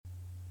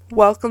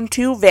Welcome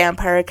to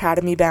Vampire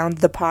Academy Bound,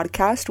 the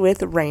podcast with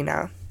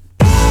Raina.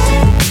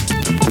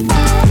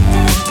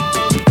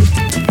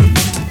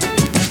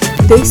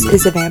 This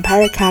is a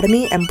Vampire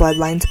Academy and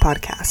Bloodlines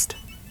podcast.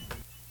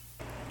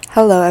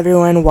 Hello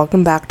everyone,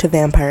 welcome back to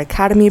Vampire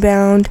Academy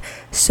Bound.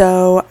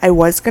 So I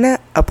was going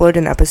to upload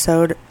an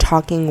episode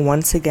talking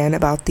once again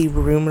about the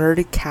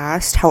rumored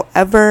cast.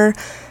 However,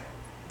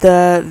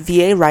 the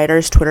VA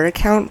Writers Twitter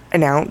account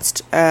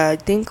announced, I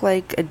think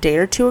like a day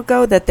or two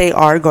ago, that they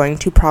are going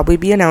to probably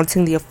be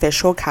announcing the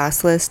official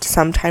cast list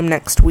sometime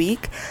next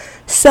week.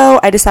 So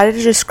I decided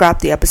to just scrap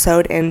the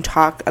episode and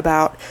talk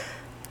about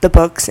the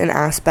books and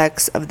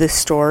aspects of this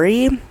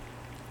story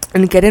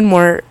and get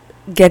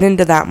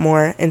into that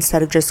more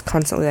instead of just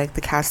constantly like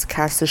the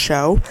cast the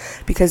show,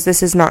 because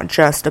this is not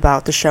just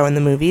about the show and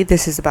the movie.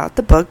 This is about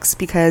the books,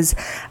 because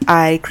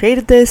I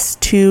created this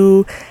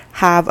to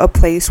have a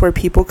place where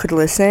people could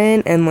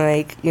listen and when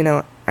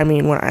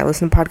I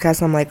listen to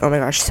podcasts, I'm like, oh my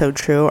gosh, so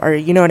true, or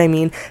you know what I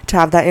mean, to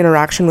have that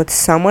interaction with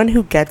someone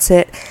who gets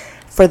it,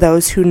 for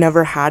those who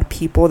never had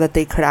people that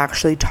they could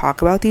actually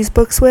talk about these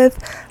books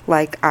with,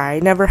 like I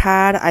never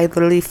had. I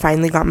literally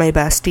finally got my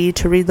bestie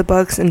to read the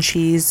books, and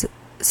she's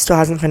still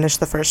hasn't finished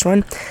the first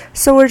one,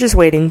 so we're just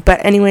waiting.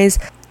 But anyways,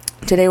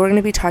 today we're going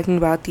to be talking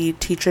about the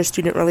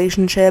teacher-student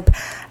relationship.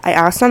 I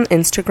asked on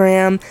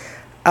Instagram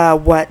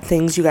what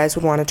things you guys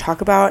would want to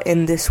talk about,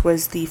 and this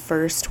was the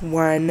first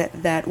one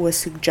that was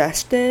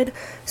suggested,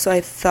 so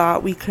I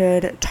thought we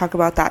could talk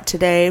about that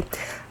today.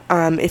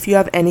 If you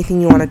have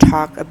anything you want to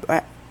talk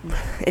about,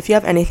 if you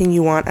have anything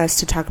you want us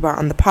to talk about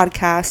on the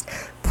podcast,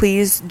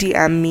 please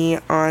DM me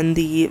on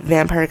the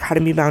Vampire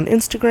Academy Bound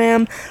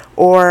Instagram,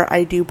 or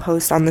I do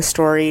post on the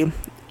story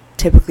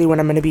typically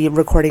when I'm going to be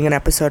recording an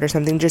episode or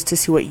something, just to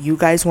see what you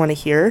guys want to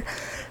hear.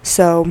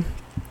 So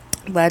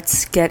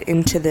let's get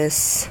into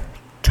this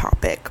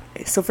topic.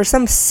 So for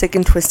some sick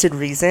and twisted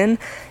reason,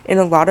 in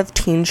a lot of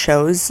teen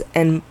shows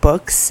and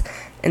books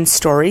and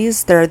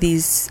stories, there are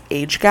these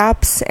age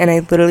gaps, and I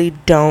literally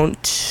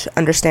don't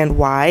understand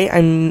why.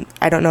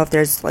 I don't know if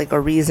there's like a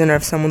reason, or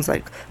if someone's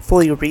like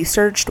fully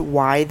researched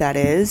why that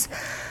is.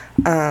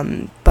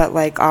 But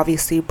like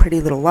obviously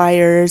Pretty Little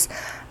Liars,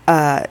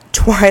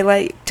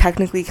 Twilight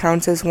technically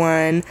counts as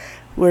one,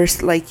 where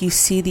like you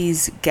see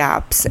these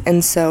gaps.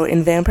 And so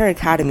in Vampire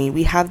Academy,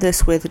 we have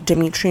this with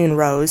Dimitri and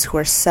Rose, who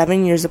are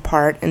 7 years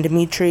apart, and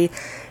Dimitri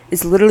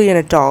is literally an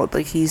adult,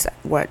 like he's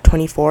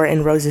 24,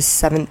 and Rose is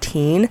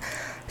 17.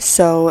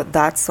 So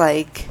that's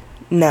like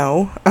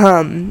no.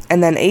 And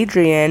then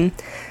Adrian,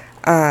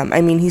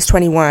 he's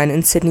 21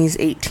 and Sydney's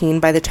 18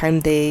 by the time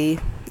they,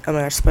 oh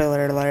my gosh,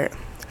 spoiler alert.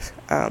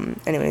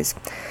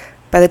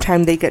 By the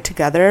time they get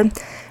together.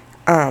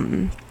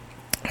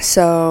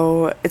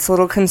 So it's a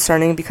little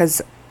concerning,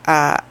 because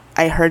I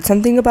heard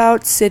something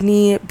about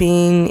Sydney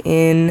being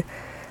in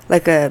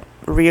like a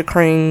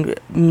reoccurring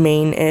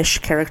main-ish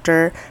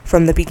character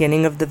from the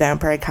beginning of the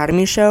Vampire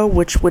Academy show,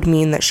 which would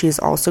mean that she's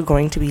also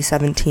going to be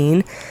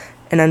 17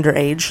 and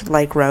underage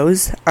like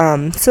Rose.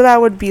 So that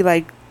would be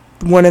like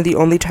one of the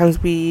only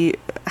times we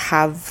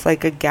have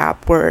like a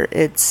gap where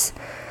it's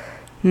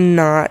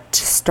not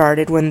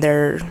started when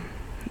they're,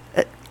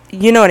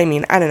 you know what I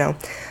mean? I don't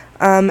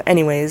know.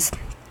 Anyways,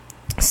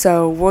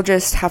 so we'll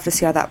just have to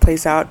see how that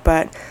plays out.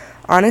 But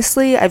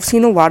honestly, I've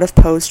seen a lot of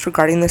posts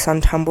regarding this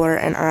on Tumblr,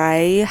 and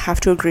I have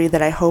to agree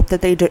that I hope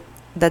that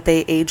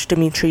they age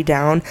Dimitri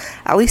down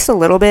at least a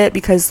little bit,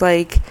 because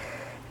like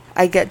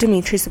I get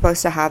Dimitri's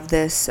supposed to have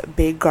this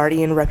big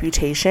guardian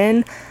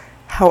reputation.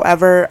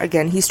 However,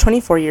 again, he's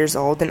 24 years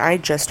old, and I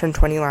just turned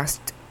 20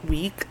 last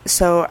week,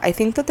 so I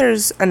think that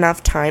there's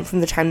enough time from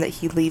the time that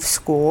he leaves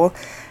school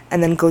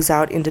and then goes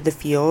out into the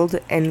field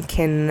and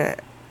can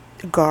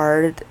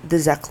guard the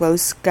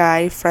Zeklos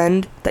guy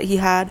friend that he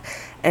had,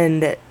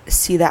 and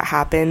see that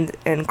happen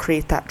and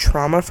create that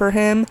trauma for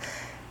him,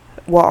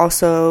 while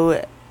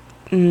also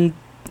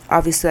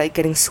obviously like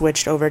getting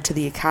switched over to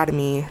the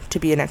academy to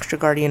be an extra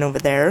guardian over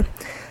there,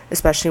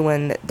 especially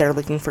when they're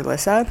looking for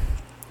Lissa.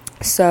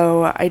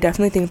 So I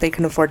definitely think they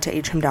can afford to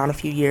age him down a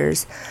few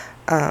years.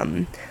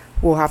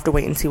 We'll have to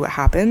wait and see what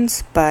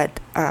happens, but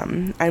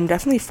I'm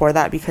definitely for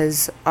that,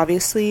 because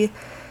obviously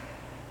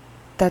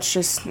that's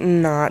just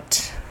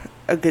not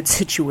a good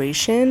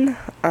situation.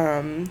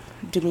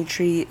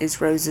 Dimitri is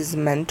Rose's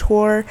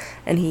mentor,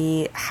 and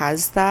he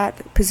has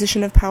that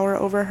position of power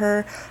over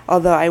her,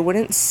 although I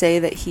wouldn't say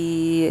that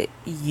he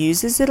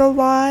uses it a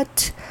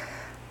lot.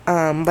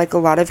 Like a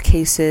lot of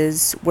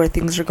cases where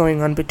things are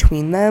going on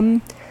between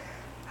them,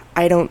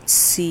 I don't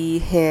see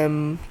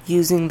him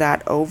using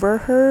that over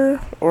her,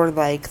 or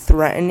like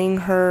threatening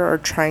her or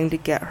trying to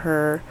get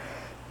her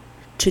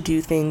to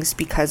do things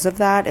because of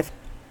that.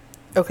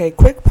 Okay,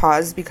 quick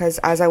pause, because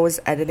as I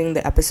was editing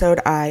the episode,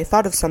 I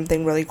thought of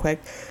something really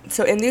quick.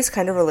 So in these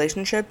kind of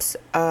relationships,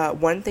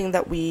 one thing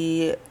that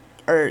you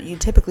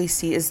typically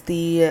see is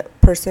the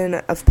person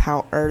of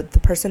power, or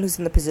the person who's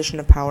in the position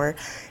of power,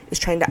 is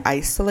trying to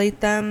isolate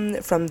them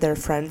from their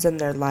friends and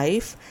their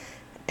life,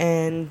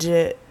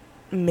 and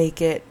make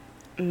it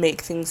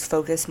make things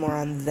focus more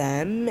on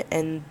them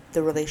and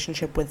the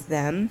relationship with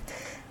them.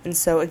 And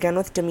so again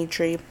with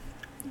Dimitri,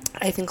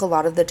 I think a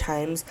lot of the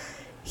times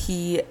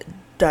he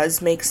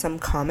does make some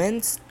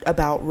comments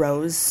about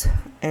Rose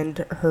and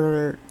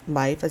her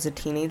life as a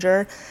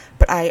teenager,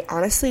 but I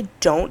honestly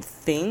don't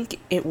think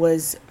it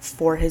was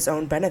for his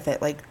own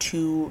benefit, like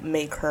to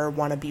make her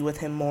want to be with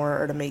him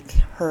more or to make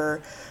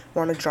her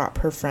want to drop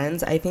her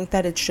friends. I think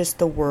that it's just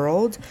the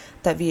world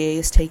that VA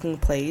is taking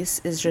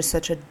place is just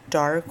such a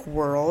dark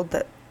world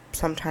that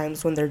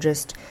sometimes when they're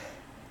just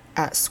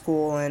at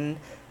school and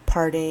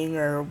partying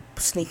or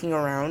sneaking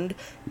around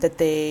that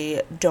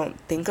they don't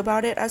think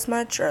about it as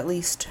much, or at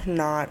least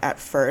not at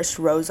first.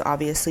 Rose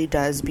obviously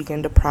does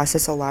begin to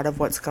process a lot of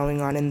what's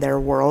going on in their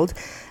world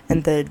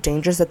and the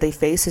dangers that they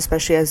face,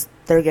 especially as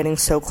they're getting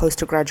so close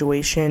to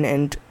graduation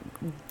and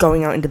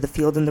going out into the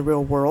field in the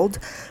real world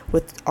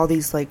with all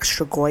these like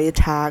Strigoi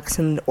attacks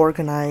and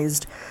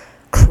organized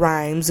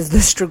crimes of the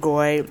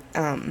Strigoi.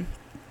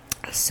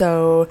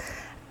 So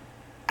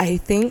I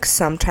think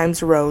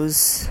sometimes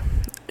Rose,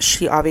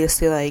 she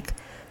obviously like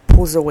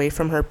pulls away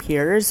from her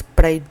peers,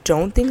 but I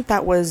don't think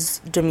that was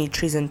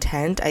Dimitri's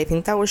intent. I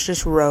think that was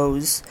just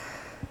Rose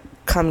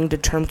coming to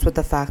terms with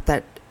the fact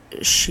that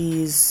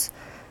she's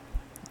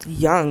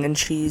young and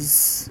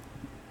she's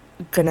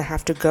gonna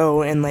have to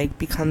go and like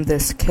become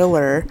this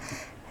killer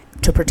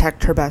to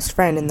protect her best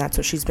friend, and that's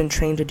what she's been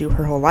trained to do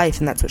her whole life,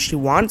 and that's what she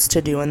wants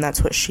to do, and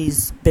that's what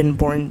she's been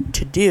born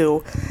to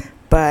do.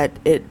 But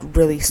it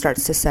really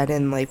starts to set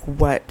in like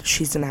what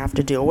she's gonna have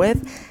to deal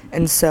with.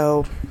 And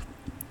so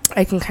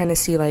I can kind of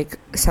see like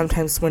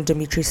sometimes when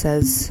Dimitri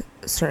says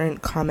certain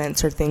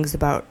comments or things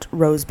about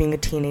Rose being a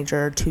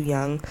teenager or too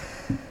young,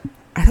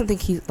 I don't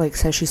think he like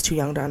says she's too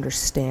young to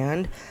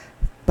understand,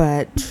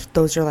 but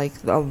those are like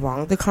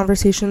along the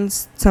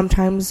conversations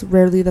sometimes,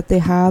 rarely, that they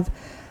have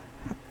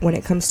when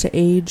it comes to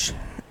age.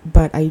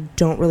 But I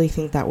don't really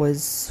think that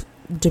was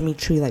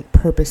Dimitri like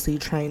purposely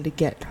trying to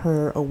get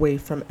her away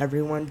from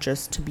everyone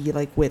just to be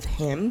like with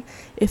him,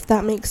 if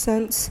that makes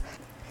sense.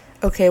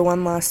 Okay,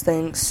 one last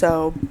thing.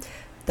 So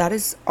that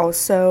is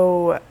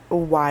also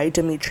why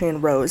Dimitri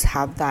and Rose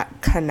have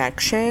that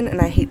connection,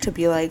 and I hate to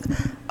be like,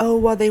 oh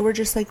well, they were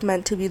just like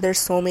meant to be their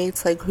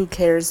soulmates, like who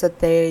cares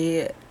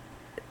that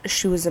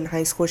she was in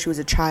high school, she was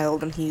a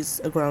child and he's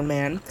a grown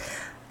man.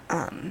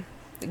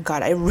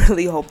 God, I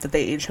really hope that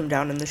they age him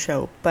down in the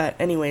show. But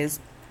anyways,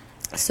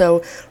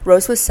 so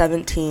Rose was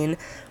 17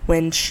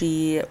 when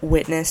she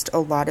witnessed a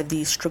lot of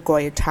these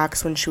Strigoi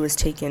attacks when she was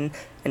taken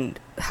and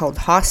held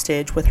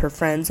hostage with her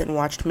friends and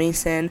watched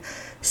Mason.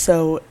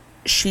 So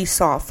she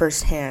saw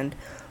firsthand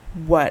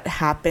what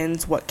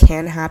happens, what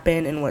can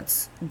happen, and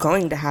what's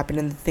going to happen,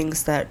 and the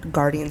things that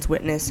Guardians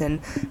witness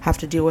and have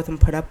to deal with and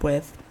put up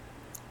with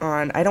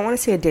on, I don't want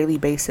to say a daily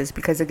basis,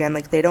 because again,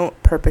 like, they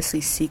don't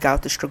purposely seek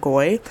out the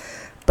Strigoi,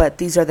 but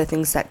these are the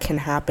things that can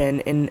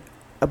happen in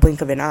a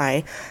blink of an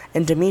eye.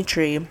 And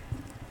Dimitri,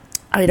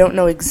 I don't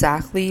know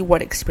exactly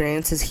what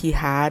experiences he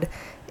had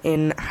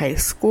in high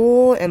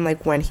school and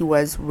like when he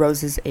was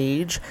Rose's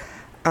age,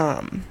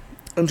 and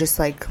just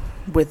like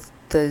with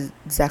the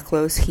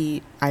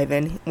Zeklos,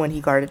 Ivan, when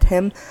he guarded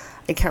him,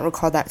 I can't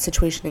recall that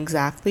situation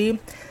exactly,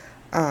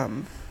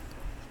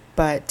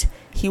 but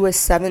he was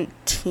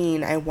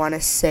 17, I want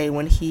to say,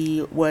 when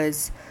he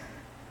was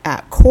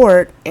at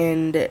court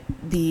in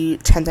the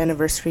 10th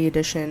anniversary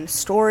edition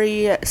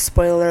story.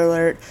 Spoiler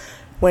alert,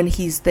 when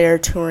he's there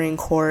touring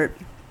court,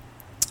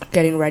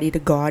 getting ready to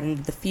go out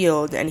into the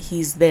field, and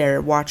he's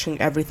there watching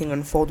everything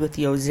unfold with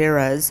the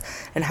Oziras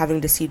and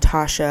having to see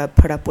Tasha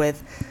put up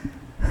with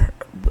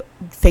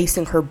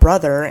facing her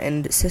brother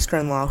and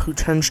sister-in-law who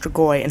turn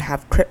Strigoi and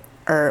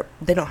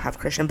they don't have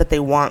Christian, but they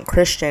want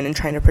Christian, and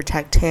trying to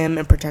protect him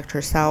and protect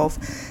herself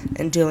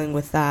and dealing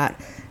with that.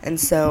 And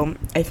so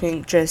I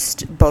think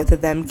just both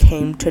of them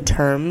came to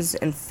terms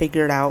and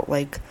figured out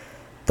like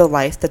the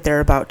life that they're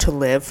about to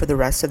live for the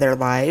rest of their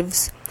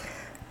lives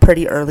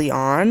pretty early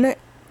on,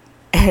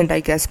 and I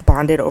guess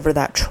bonded over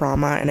that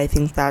trauma, and I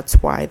think that's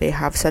why they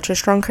have such a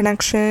strong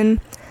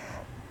connection.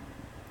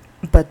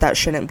 But that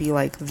shouldn't be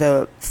like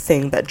the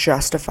thing that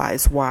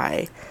justifies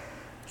why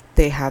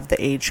they have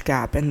the age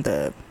gap and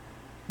the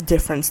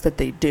difference that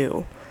they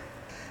do.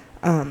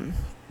 But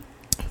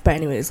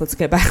anyways, let's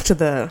get back to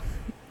the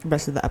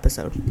rest of the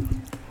episode.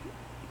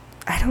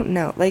 I don't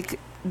know, like,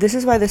 this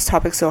is why this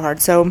topic's so hard.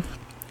 So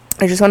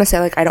I just want to say,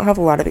 like, I don't have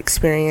a lot of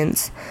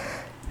experience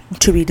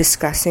to be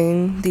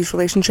discussing these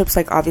relationships.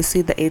 Like,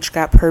 obviously the age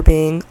gap, her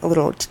being a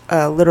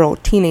literal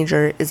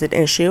teenager, is an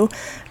issue,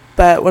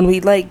 but when we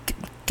like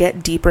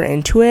get deeper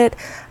into it,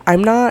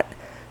 I'm not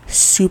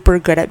super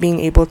good at being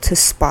able to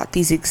spot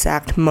these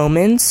exact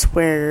moments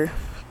where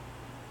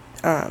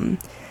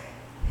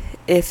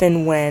if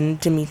and when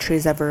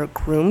Dimitri's ever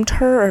groomed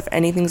her, or if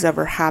anything's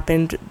ever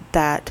happened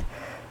that,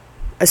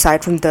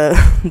 aside from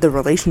the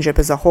relationship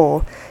as a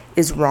whole,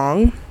 is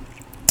wrong.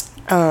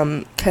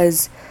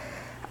 Because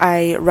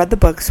I read the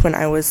books when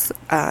I was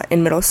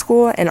in middle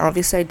school, and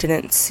obviously I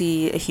didn't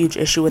see a huge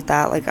issue with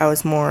that. Like, I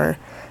was more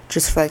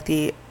just for like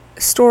the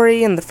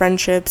story and the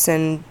friendships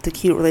and the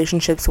cute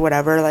relationships,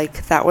 whatever,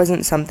 like, that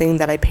wasn't something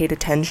that I paid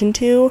attention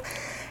to,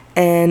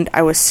 and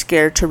I was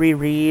scared to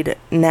reread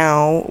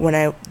now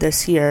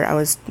this year. I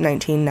was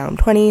 19, now I'm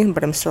 20,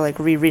 but I'm still, like,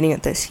 rereading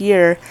it this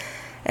year,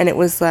 and it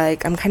was,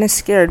 like, I'm kind of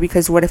scared,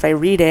 because what if I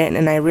read it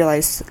and I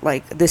realize,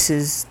 like, this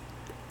is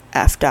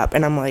effed up,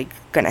 and I'm, like,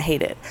 gonna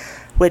hate it,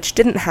 which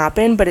didn't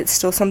happen, but it's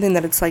still something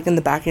that it's, like, in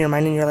the back of your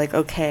mind, and you're like,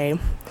 okay,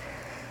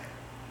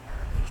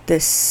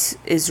 this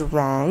is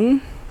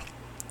wrong.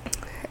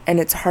 And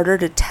it's harder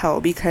to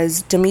tell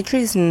because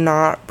Dimitri's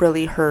not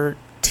really her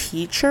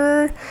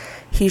teacher.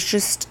 He's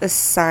just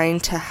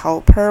assigned to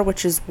help her,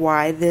 which is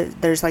why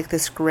there's like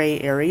this gray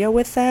area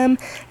with them,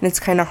 and it's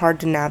kind of hard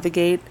to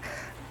navigate,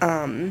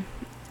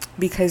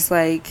 because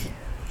like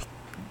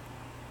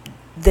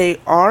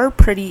they are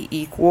pretty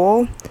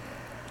equal,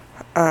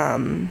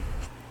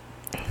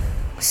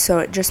 so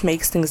it just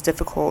makes things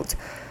difficult,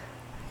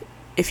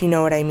 if you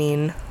know what I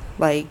mean.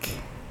 Like,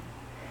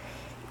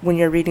 when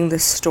you're reading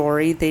this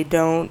story,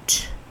 there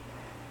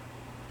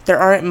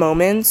aren't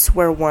moments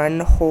where one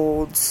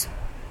holds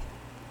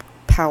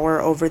power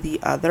over the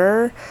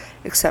other,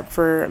 except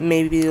for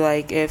maybe,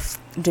 like, if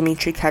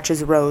Dimitri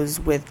catches Rose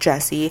with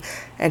Jesse,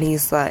 and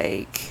he's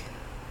like,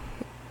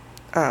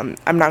 I'm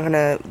not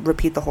gonna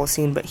repeat the whole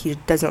scene, but he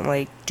doesn't,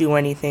 like, do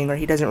anything, or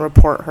he doesn't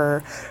report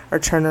her, or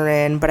turn her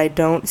in, but I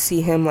don't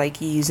see him, like,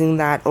 using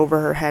that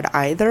over her head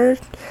either,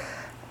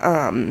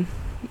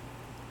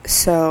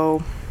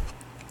 so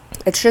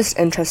it's just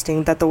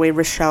interesting that the way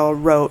Rochelle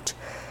wrote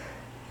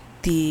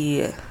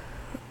the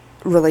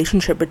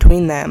relationship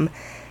between them,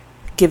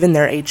 given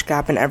their age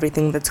gap and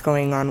everything that's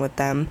going on with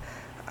them,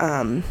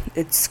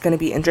 it's going to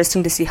be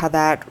interesting to see how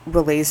that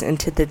relays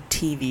into the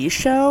TV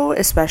show,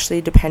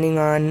 especially depending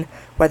on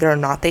whether or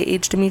not they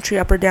age Dimitri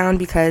up or down,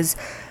 because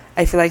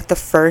I feel like the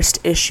first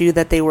issue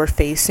that they were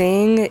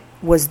facing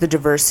was the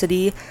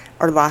diversity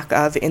or lack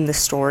of in the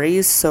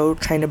stories, so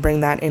trying to bring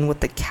that in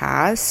with the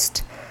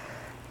cast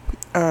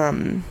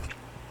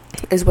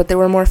is what they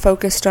were more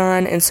focused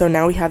on, and so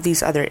now we have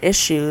these other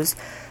issues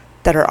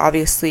that are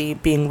obviously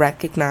being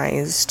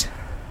recognized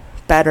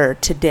better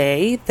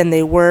today than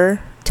they were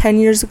 10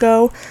 years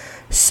ago,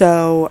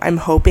 so I'm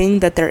hoping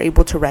that they're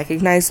able to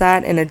recognize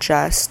that and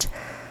adjust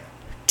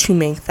to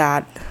make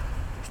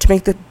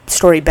the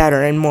story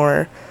better and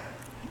more,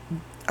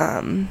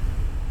 I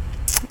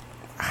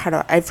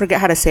forget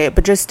how to say it,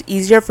 but just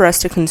easier for us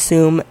to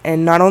consume,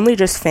 and not only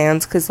just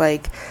fans, because,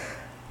 like,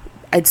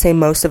 I'd say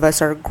most of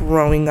us are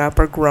growing up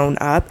or grown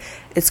up.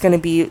 It's going to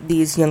be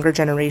these younger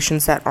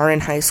generations that are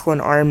in high school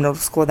and are in middle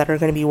school that are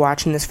going to be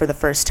watching this for the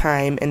first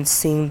time and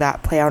seeing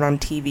that play out on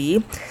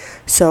TV.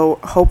 So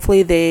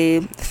hopefully they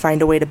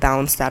find a way to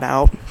balance that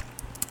out.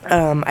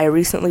 I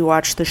recently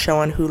watched the show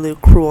on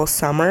Hulu, Cruel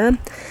Summer,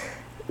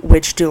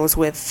 which deals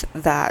with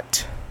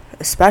that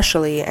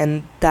especially,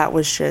 and that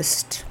was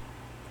just,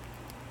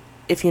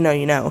 if you know,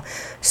 you know.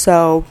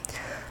 So,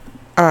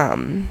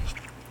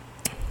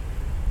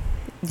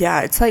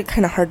 yeah, it's, like,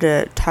 kind of hard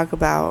to talk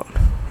about,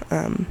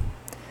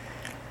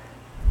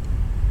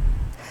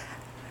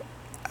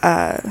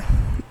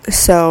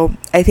 so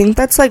I think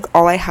that's, like,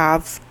 all I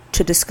have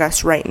to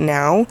discuss right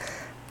now,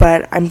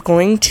 but I'm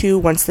going to,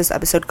 once this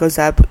episode goes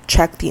up,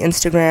 check the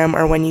Instagram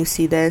or when you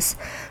see this,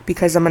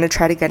 because I'm going to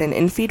try to get an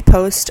in-feed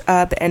post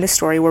up and a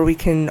story where we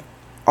can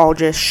all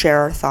just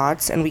share our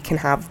thoughts and we can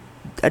have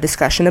a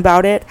discussion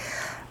about it,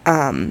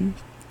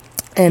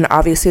 and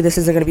obviously this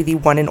isn't going to be the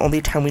one and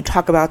only time we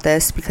talk about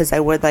this, because I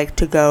would like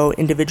to go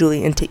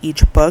individually into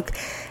each book,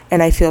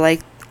 and I feel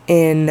like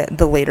in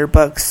the later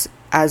books,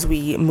 as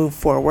we move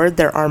forward,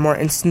 there are more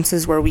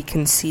instances where we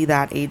can see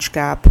that age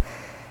gap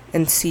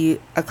and see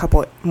a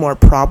couple more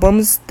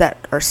problems that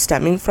are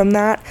stemming from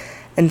that,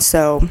 and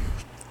so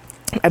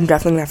I'm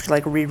definitely going to have to,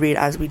 like, reread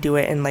as we do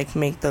it and, like,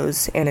 make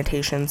those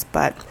annotations,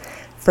 but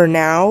for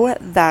now,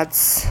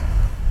 that's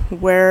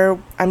where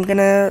I'm going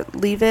to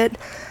leave it,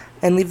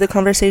 and leave the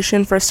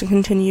conversation for us to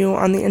continue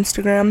on the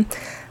Instagram.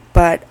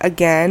 But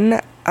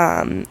again,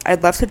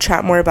 I'd love to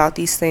chat more about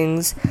these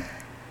things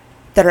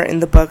that are in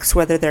the books,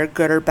 whether they're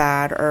good or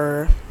bad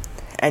or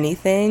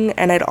anything.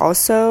 And I'd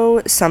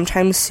also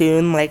sometime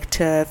soon like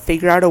to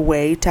figure out a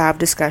way to have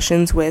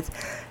discussions with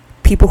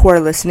people who are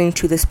listening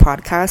to this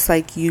podcast.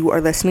 Like, you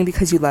are listening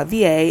because you love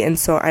VA, and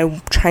so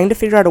I'm trying to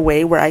figure out a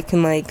way where I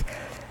can, like,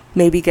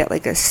 maybe get,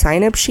 like, a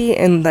sign-up sheet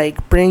and,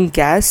 like, bring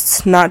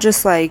guests, not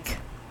just, like,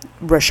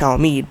 Rochelle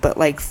Mead, but,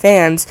 like,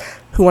 fans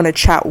who want to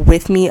chat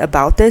with me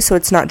about this, so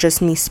it's not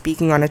just me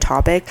speaking on a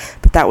topic,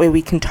 but that way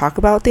we can talk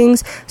about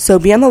things. So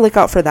be on the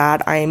lookout for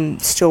that. I'm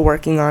still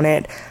working on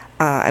it.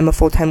 I'm a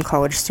full-time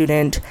college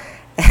student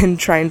and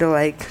trying to,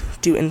 like,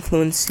 do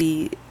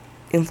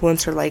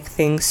influencer-like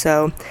things,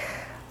 so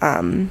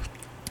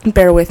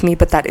bear with me,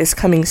 but that is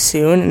coming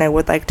soon, and I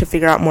would like to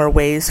figure out more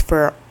ways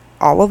for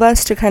all of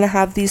us to kind of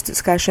have these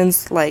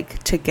discussions,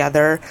 like,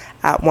 together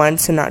at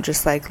once and not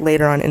just, like,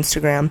 later on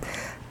Instagram.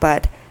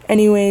 But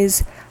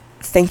anyways,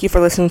 thank you for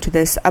listening to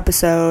this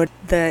episode.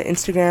 The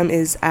Instagram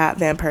is at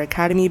Vampire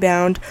Academy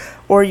Bound,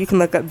 or you can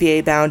look up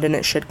VA Bound and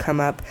it should come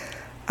up.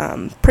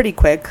 pretty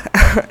quick.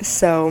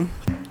 So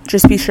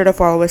just be sure to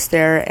follow us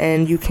there,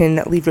 and you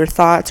can leave your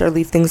thoughts or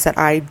leave things that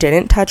I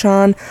didn't touch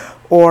on,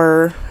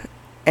 or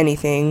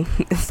anything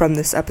from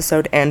this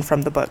episode and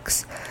from the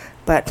books.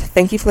 But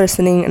thank you for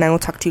listening, and I will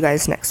talk to you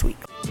guys next week.